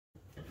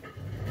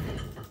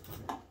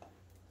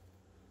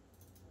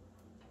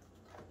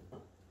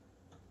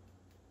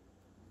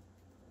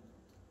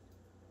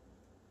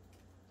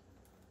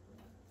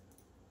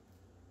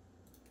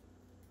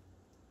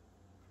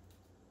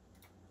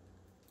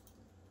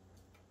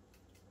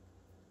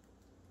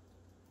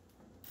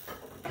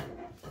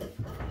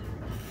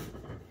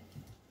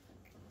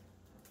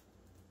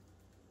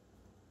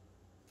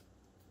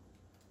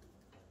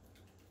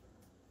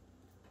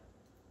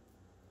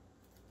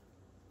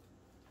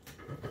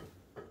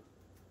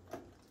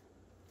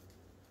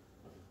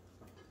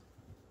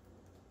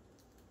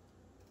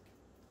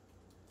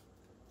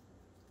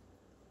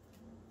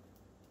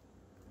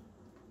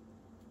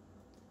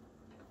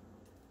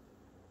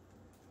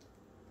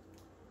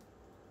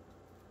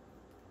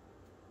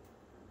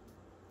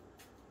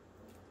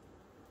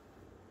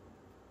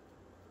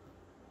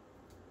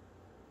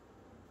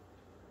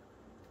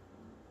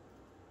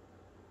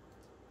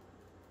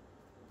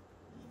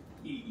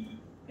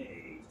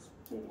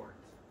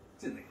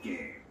It's in the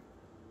game.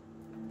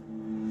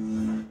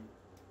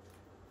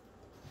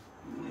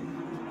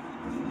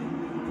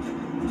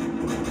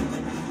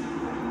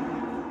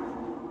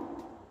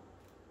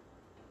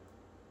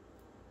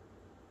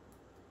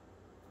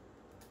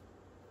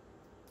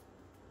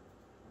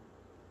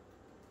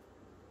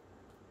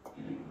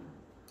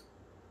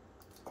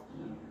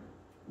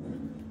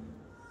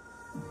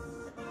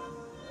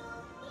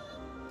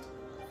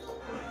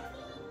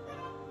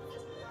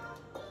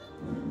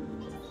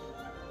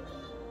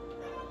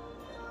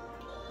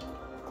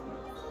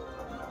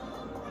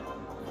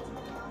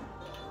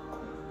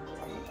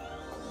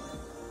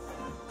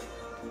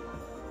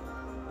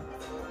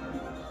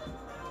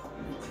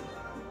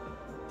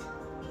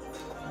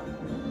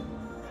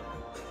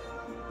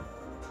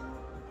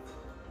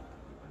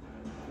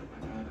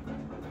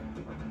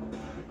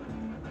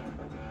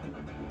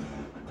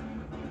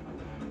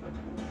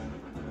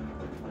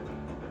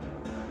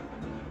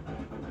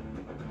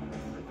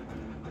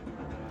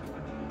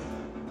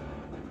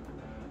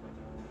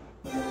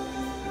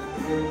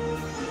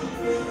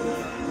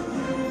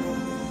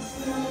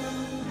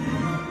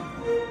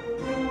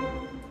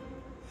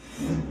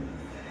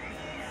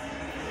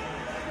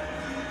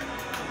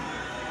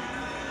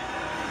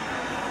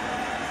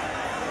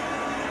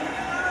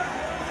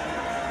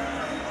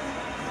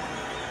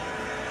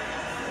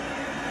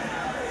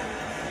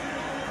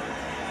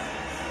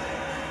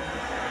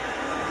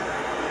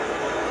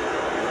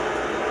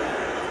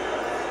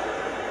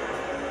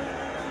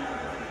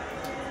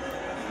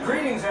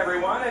 Greetings,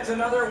 everyone. It's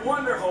another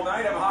wonderful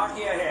night of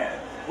hockey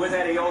ahead. With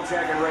Eddie Olczyk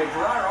and Ray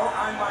Ferraro,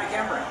 I'm Mike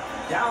Emmerich.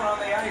 Down on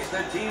the ice,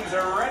 the teams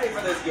are ready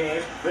for this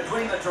game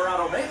between the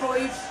Toronto Maple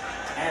Leafs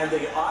and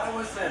the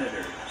Ottawa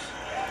Senators.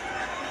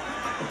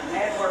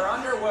 And we're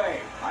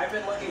underway. I've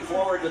been looking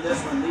forward to this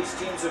one. These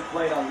teams have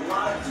played a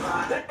lot of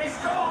time. They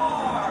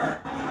score!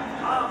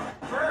 A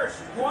first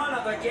one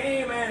of the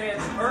game, and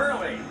it's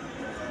early.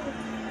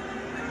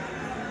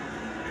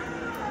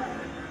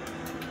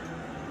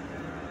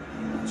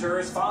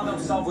 Has found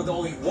himself with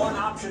only one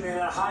option in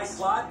a high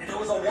slot, and it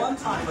was a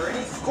one-timer, and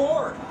he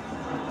scored.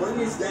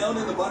 Bernie's down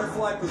in the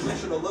butterfly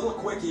position a little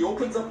quick. He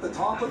opens up the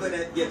top of the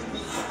net, gets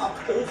beat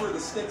up over the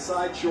stick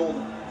side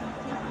shoulder.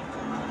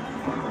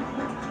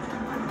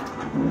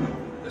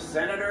 The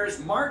Senators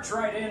march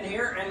right in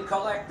here and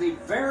collect the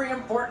very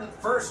important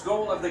first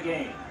goal of the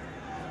game.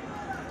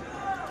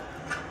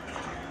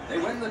 They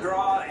win the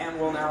draw and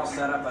will now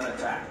set up an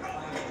attack.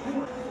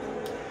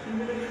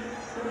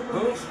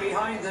 Moves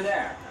behind the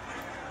net.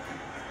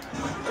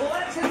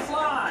 Lets it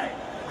fly.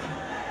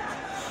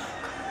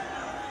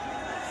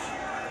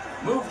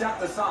 Moved up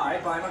the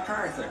side by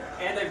MacArthur.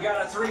 And they've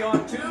got a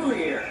 3-on-2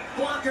 here.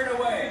 Blockered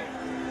away.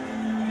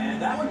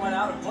 And that one went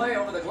out of play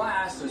over the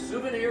glass. A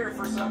souvenir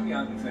for some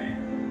young fan.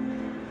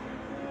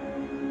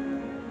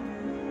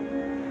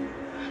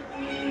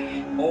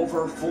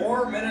 Over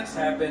 4 minutes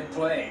have been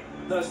played.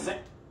 The